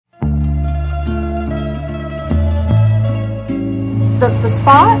the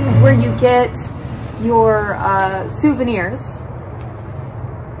spot where you get your souvenirs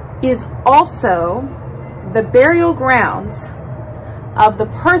is also the burial grounds of the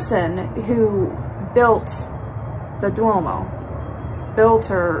person who built the Duomo.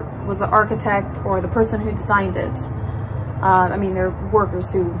 Built or was the architect or the person who designed it. I mean, they're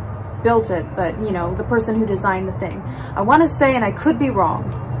workers who built it, but you know, the person who designed the thing. I want to say, and I could be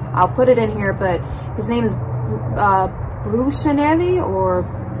wrong, I'll put it in here, but his name is Bruscinelli or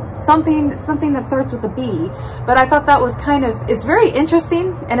something that starts with a B. But I thought that was kind of, it's very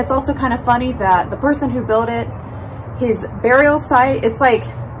interesting, and it's also kind of funny that the person who built it, his burial site, it's like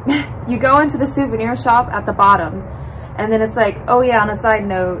you go into the souvenir shop at the bottom, and then it's like, oh yeah, on a side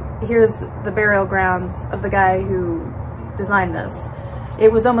note, here's the burial grounds of the guy who designed this.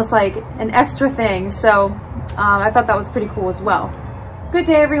 It was almost like an extra thing, so I thought that was pretty cool as well. Good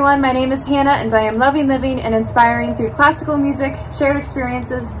day everyone, my name is Hannah and I am loving living and inspiring through classical music, shared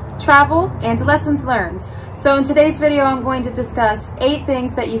experiences, travel, and lessons learned. So in today's video I'm going to discuss 8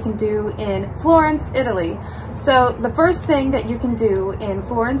 things that you can do in Florence, Italy. So the first thing that you can do in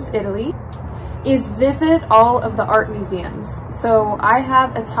Florence, Italy is visit all of the art museums. So I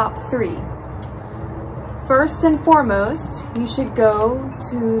have a top 3. First and foremost, you should go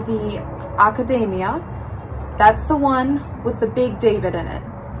to the Accademia. That's the one with the big David in it.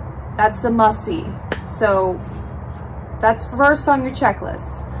 That's the must-see. So that's first on your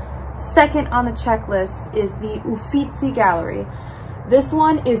checklist. Second on the checklist is the Uffizi Gallery. This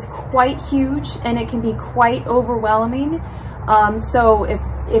one is quite huge and it can be quite overwhelming. So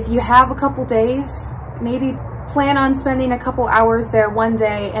if you have a couple days, maybe plan on spending a couple hours there one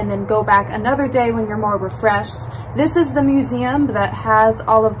day and then go back another day when you're more refreshed. This is the museum that has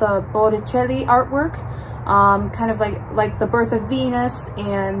all of the Botticelli artwork. Kind of like the Birth of Venus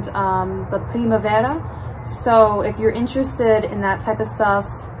and the Primavera. So if you're interested in that type of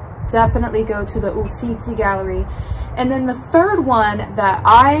stuff, definitely go to the Uffizi Gallery. And then the third one that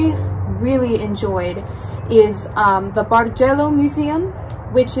I really enjoyed is the Bargello Museum,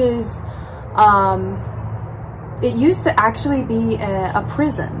 which is, it used to actually be a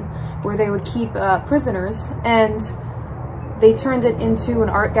prison where they would keep prisoners, and they turned it into an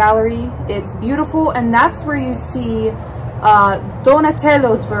art gallery. It's beautiful, and that's where you see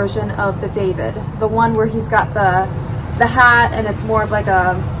Donatello's version of the David, the one where he's got the hat and it's more of like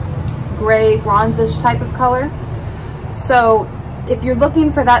a gray bronzish type of color. So if you're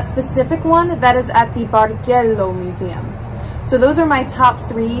looking for that specific one, that is at the Bargello Museum. So those are my top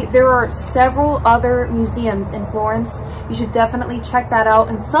 3. There are several other museums in Florence. You should definitely check that out.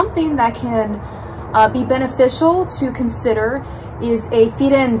 And something that can be beneficial to consider is a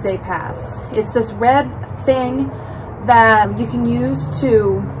Firenze pass. It's this red thing that you can use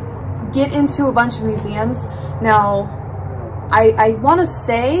to get into a bunch of museums. Now, I want to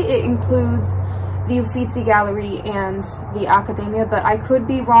say it includes the Uffizi Gallery and the Accademia, but I could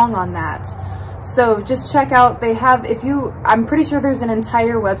be wrong on that. So just check out, they have, I'm pretty sure there's an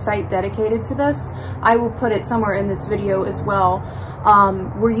entire website dedicated to this. I will put it somewhere in this video as well,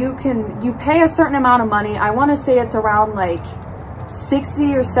 where you pay a certain amount of money. I want to say it's around like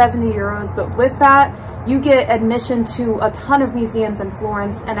 60 or 70 euros, but with that, you get admission to a ton of museums in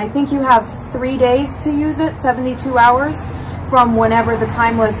Florence, and I think you have 3 days to use it, 72 hours, from whenever the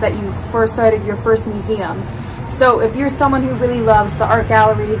time was that you first started your first museum. So if you're someone who really loves the art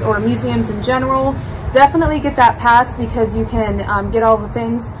galleries or museums in general, definitely get that pass because you can get all the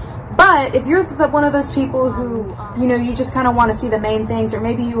things. But if you're one of those people who, you know, you just kind of want to see the main things, or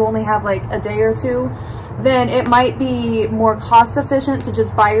maybe you only have like a day or two, then it might be more cost efficient to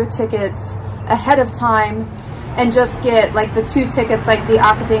just buy your tickets ahead of time and just get like the 2 tickets, like the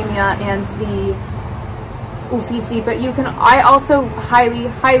Accademia and the Uffizi. But you can, I also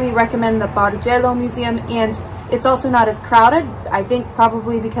highly recommend the Bargello Museum, and it's also not as crowded, I think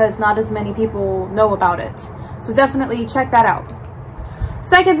probably because not as many people know about it. So definitely check that out.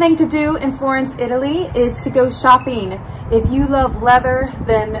 Second thing to do in Florence, Italy is to go shopping. If you love leather,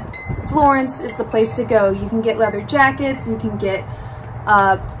 then Florence is the place to go. You can get leather jackets, you can get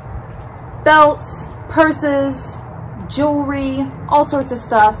belts, purses, jewelry, all sorts of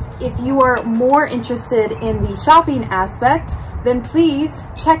stuff. If you are more interested in the shopping aspect, then please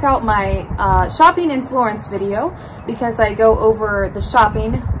check out my shopping in Florence video, because I go over the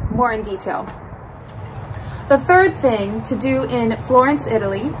shopping more in detail. The third thing to do in Florence,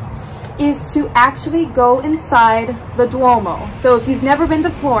 Italy is to actually go inside the Duomo. So if you've never been to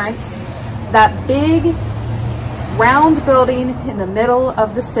Florence, that big round building in the middle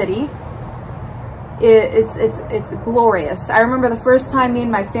of the city, it's glorious. I remember the first time me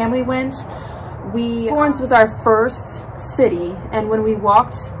and my family went, Florence was our first city, and when we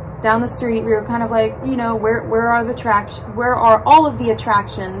walked down the street, we were kind of like, you know, where are all of the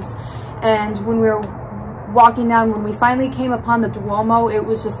attractions? And when we were walking down, when we finally came upon the Duomo, it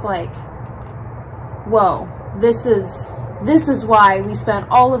was just like, whoa, this is why we spent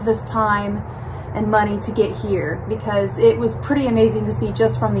all of this time and money to get here, because it was pretty amazing to see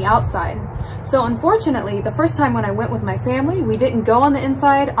just from the outside. So unfortunately, the first time when I went with my family, we didn't go on the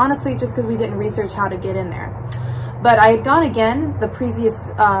inside, honestly, just because we didn't research how to get in there. But I had gone again the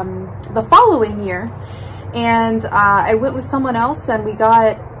following year, and I went with someone else, and we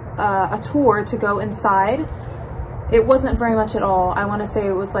got a tour to go inside. It wasn't very much at all. I want to say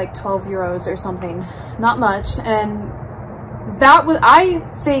it was like 12 euros or something, not much. And I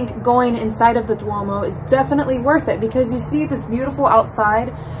think going inside of the Duomo is definitely worth it, because you see this beautiful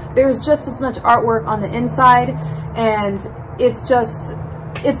outside. There's just as much artwork on the inside, and it's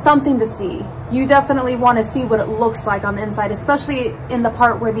something to see. You definitely want to see what it looks like on the inside, especially in the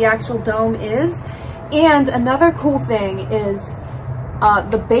part where the actual dome is. And another cool thing is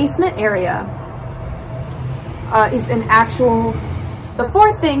the basement area is an actual... The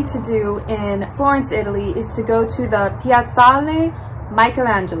fourth thing to do in Florence, Italy is to go to the Piazzale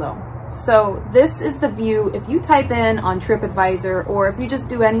Michelangelo. So this is the view. If you type in on TripAdvisor, or if you just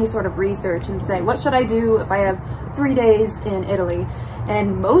do any sort of research and say, what should I do if I have 3 days in Italy?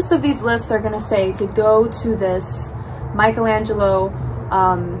 And most of these lists are going to say to go to this Michelangelo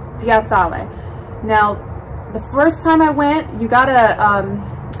Piazzale. Now, the first time I went, you gotta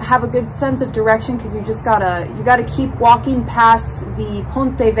have a good sense of direction, because you gotta keep walking past the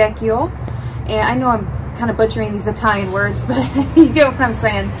Ponte Vecchio. And I know I'm kind of butchering these Italian words, but you get what I'm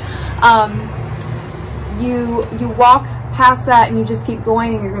saying. You walk past that, and you just keep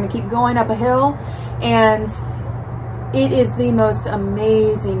going, and you're going to keep going up a hill, and it is the most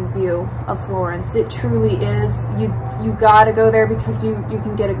amazing view of Florence. It truly is. You gotta go there, because you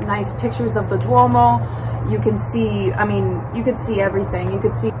can get nice pictures of the Duomo. You can see, I mean, you could see everything. You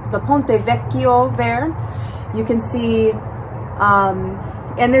could see the Ponte Vecchio there. You can see,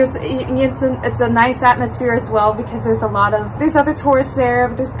 and it's a nice atmosphere as well, because there's other tourists there,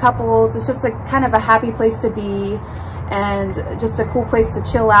 but there's couples. It's just a kind of a happy place to be, and just a cool place to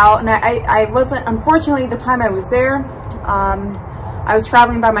chill out. And I wasn't, unfortunately, the time I was there, I was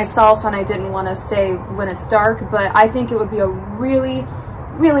traveling by myself, and I didn't want to stay when it's dark, but I think it would be a really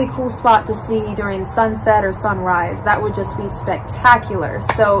cool spot to see during sunset or sunrise. That would just be spectacular.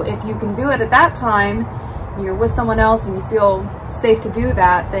 So if you can do it at that time, you're with someone else and you feel safe to do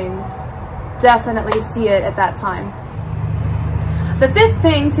that, then definitely see it at that time. The fifth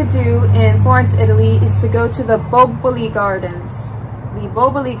thing to do in Florence, Italy is to go to the Boboli Gardens. The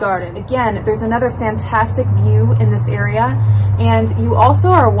Boboli Gardens. Again, there's another fantastic view in this area, and you also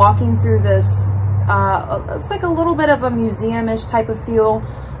are walking through this it's like a little bit of a museum-ish type of feel,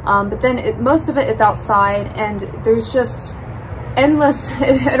 but then most of it's outside, and there's just endless,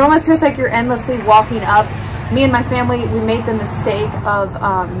 it almost feels like you're endlessly walking up. Me and my family, we made the mistake of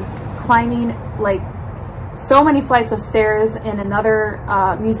climbing like so many flights of stairs in another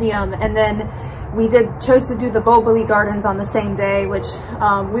museum, and then we chose to do the Boboli Gardens on the same day, which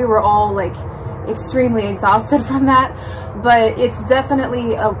we were all like extremely exhausted from that. But it's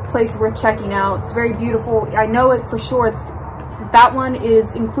definitely a place worth checking out. It's very beautiful. I know it for sure. That one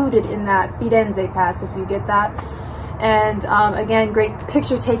is included in that Firenze pass if you get that. And again, great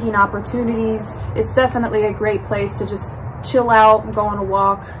picture taking opportunities. It's definitely a great place to just chill out, go on a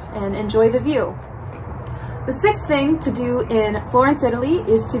walk, and enjoy the view. The sixth thing to do in Florence, Italy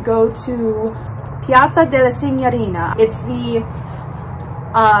is to go to Piazza della Signoria. It's the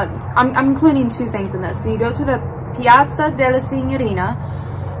I'm including two things in this. So you go to the Piazza della Signoria,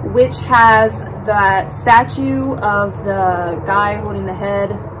 which has the statue of the guy holding the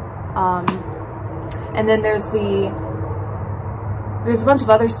head, and then there's a bunch of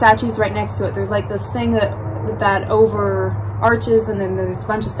other statues right next to it. There's like this thing that over arches, and then there's a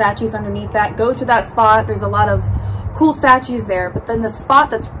bunch of statues underneath that. Go to that spot. There's a lot of cool statues there. But then the spot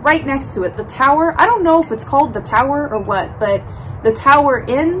that's right next to it, the tower, I don't know if it's called the tower or what, but the tower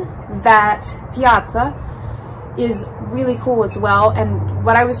in that piazza is really cool as well. And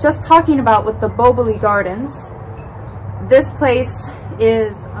what I was just talking about with the Boboli Gardens, this place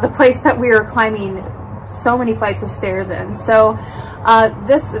is the place that we are climbing so many flights of stairs in. So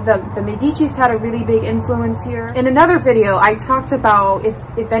the Medicis had a really big influence here. In another video, I talked about,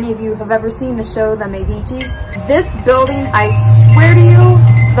 if any of you have ever seen the show The Medicis, this building, I swear to you,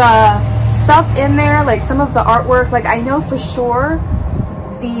 the stuff in there, like some of the artwork, like I know for sure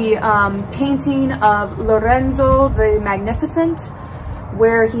the painting of Lorenzo the Magnificent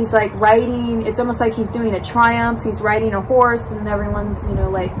where he's like riding, it's almost like he's doing a triumph, he's riding a horse and everyone's, you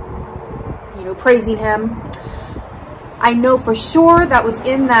know, like, you know, praising him. I know for sure that was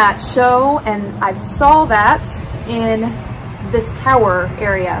in that show, and I saw that in this tower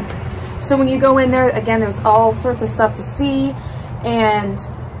area. So when you go in there, again, there's all sorts of stuff to see, and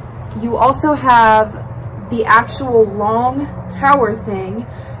you also have the actual long tower thing.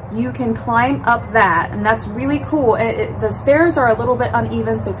 You can climb up that, and that's really cool. The stairs are a little bit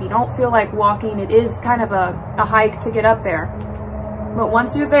uneven, so if you don't feel like walking, it is kind of a hike to get up there. But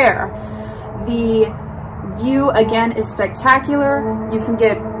once you're there, the view again is spectacular. You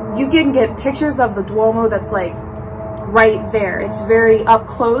can get pictures of the Duomo that's like right there. It's very up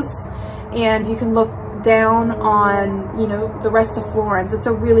close, and you can look down on, you know, the rest of Florence. It's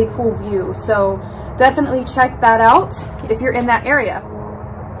a really cool view, so definitely check that out if you're in that area.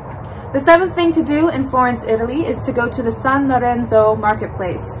 The seventh thing to do in Florence, Italy is to go to the San Lorenzo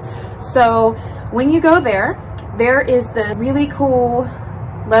marketplace. So when you go there, there is the really cool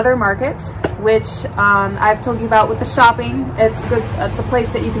leather market, which I've told you about with the shopping. It's good. It's a place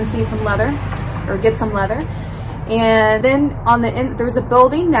that you can see some leather or get some leather. And then on the there's a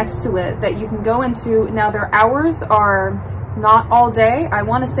building next to it that you can go into. Now their hours are not all day. I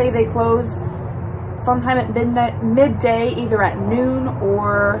want to say they close sometime at midday, either at noon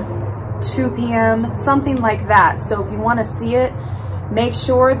or 2 p.m., something like that. So if you want to see it, make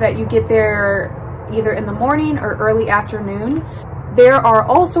sure that you get there either in the morning or early afternoon. There are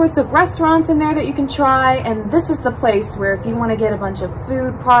all sorts of restaurants in there that you can try, and this is the place where if you want to get a bunch of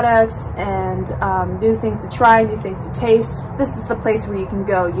food products and new things to try, new things to taste, this is the place where you can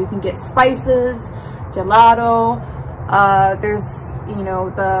go. You can get spices, gelato, there's, you know,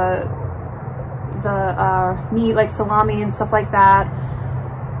 the meat like salami and stuff like that.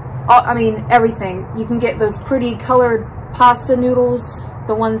 I mean, everything. You can get those pretty colored pasta noodles,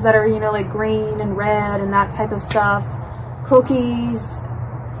 the ones that are, you know, like green and red and that type of stuff. Cookies,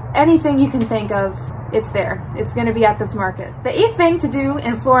 anything you can think of, it's there. It's going to be at this market. The eighth thing to do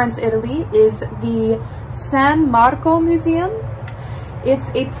in Florence, Italy is the San Marco Museum. It's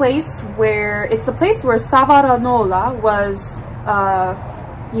a place where, it's the place where Savonarola was,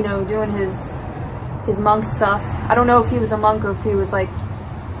 you know, doing his monk stuff. I don't know if he was a monk or if he was like,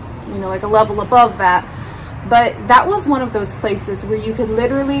 you know, like a level above that. But that was one of those places where you could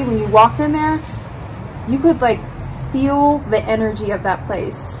literally, when you walked in there, you could like feel the energy of that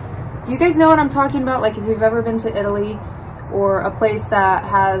place. Do you guys know what I'm talking about? Like if you've ever been to Italy or a place that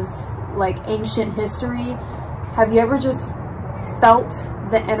has like ancient history, have you ever just felt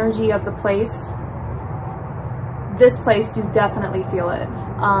the energy of the place? This place, you definitely feel it.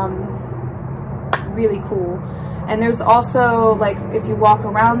 Really cool. And there's also, like, if you walk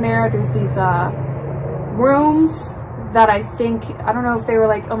around there, there's these rooms that I think, I don't know if they were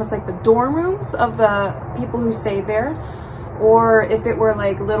like almost like the dorm rooms of the people who stayed there, or if it were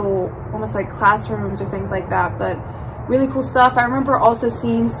like little, almost like classrooms or things like that, but really cool stuff. I remember also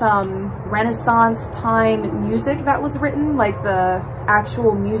seeing some Renaissance time music that was written, like the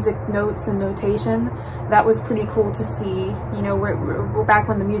actual music notes and notation. That was pretty cool to see. You know, we're back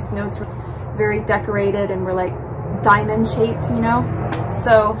when the music notes were very decorated and were like diamond shaped, you know?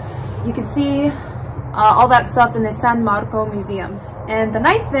 So you can see all that stuff in the San Marco Museum. And the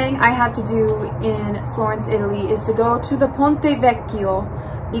ninth thing I have to do in Florence, Italy is to go to the Ponte Vecchio,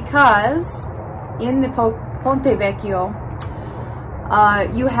 because in the Ponte Vecchio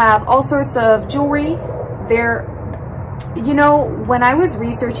you have all sorts of jewelry there. You know, when I was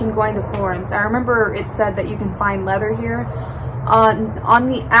researching going to Florence, I remember it said that you can find leather here. On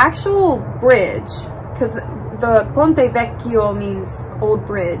the actual bridge, because the Ponte Vecchio means old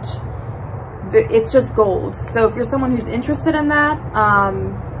bridge, it's just gold. So if you're someone who's interested in that,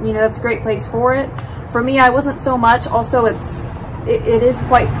 you know, that's a great place for it. For me, I wasn't so much. Also, it is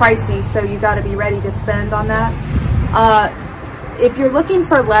quite pricey, so you got to be ready to spend on that. If you're looking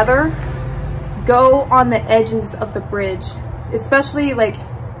for leather, go on the edges of the bridge, especially like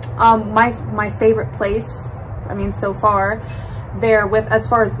my favorite place, I mean, so far there with as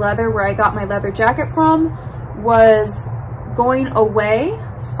far as leather, where I got my leather jacket from, was going away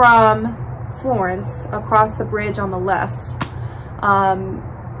from Florence across the bridge on the left.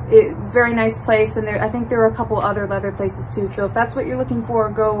 It's a very nice place, and I think there are a couple other leather places too. So if that's what you're looking for,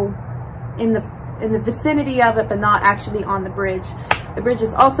 go in the vicinity of it, but not actually on the bridge. The bridge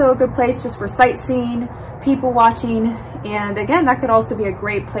is also a good place just for sightseeing, people watching, and again, that could also be a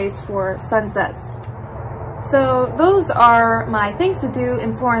great place for sunsets. So those are my things to do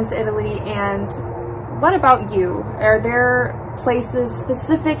in Florence, Italy. And what about you? Are there places,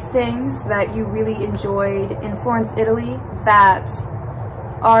 specific things that you really enjoyed in Florence, Italy that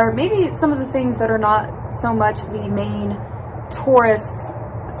are maybe some of the things that are not so much the main tourist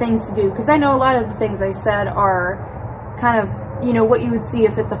things to do, because I know a lot of the things I said are kind of, you know, what you would see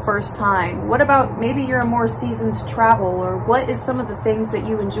if it's a first time. What about maybe you're a more seasoned travel, or what is some of the things that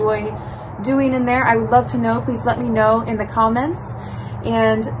you enjoy doing in there? I would love to know. Please let me know in the comments.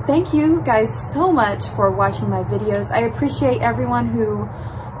 And thank you guys so much for watching my videos. I appreciate everyone who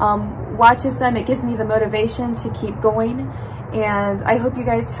watches them. It gives me the motivation to keep going, and I hope you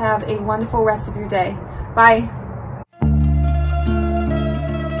guys have a wonderful rest of your day. Bye.